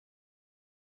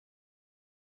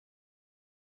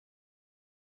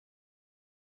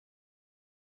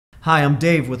Hi, I'm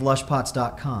Dave with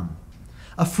LushPots.com.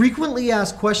 A frequently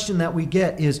asked question that we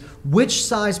get is, which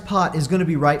size pot is going to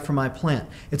be right for my plant?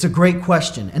 It's a great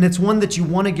question, and it's one that you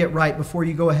want to get right before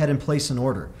you go ahead and place an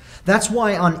order. That's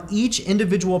why on each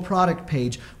individual product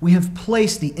page, we have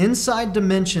placed the inside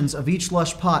dimensions of each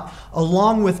Lush pot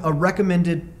along with a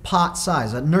recommended pot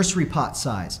size, a nursery pot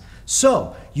size.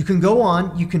 So you can go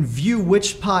on, you can view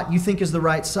which pot you think is the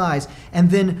right size,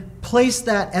 and then place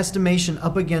that estimation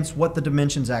up against what the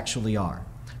dimensions actually are.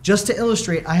 Just to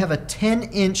illustrate, I have a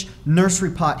 10-inch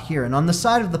nursery pot here, and on the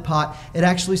side of the pot, it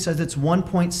actually says it's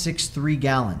 1.63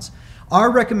 gallons.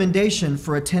 Our recommendation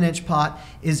for a 10-inch pot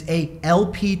is a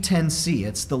LP10C.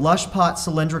 It's the LushPot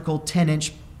cylindrical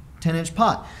 10-inch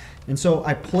pot. And so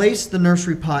I place the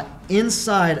nursery pot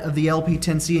inside of the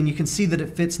LP10C, and you can see that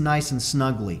it fits nice and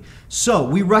snugly. So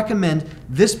we recommend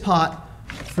this pot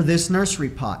for this nursery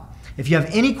pot. If you have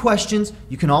any questions,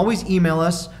 you can always email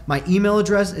us. My email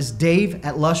address is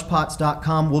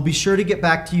dave@lushpots.com. We'll be sure to get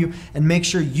back to you and make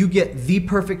sure you get the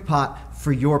perfect pot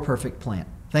for your perfect plant.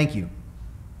 Thank you.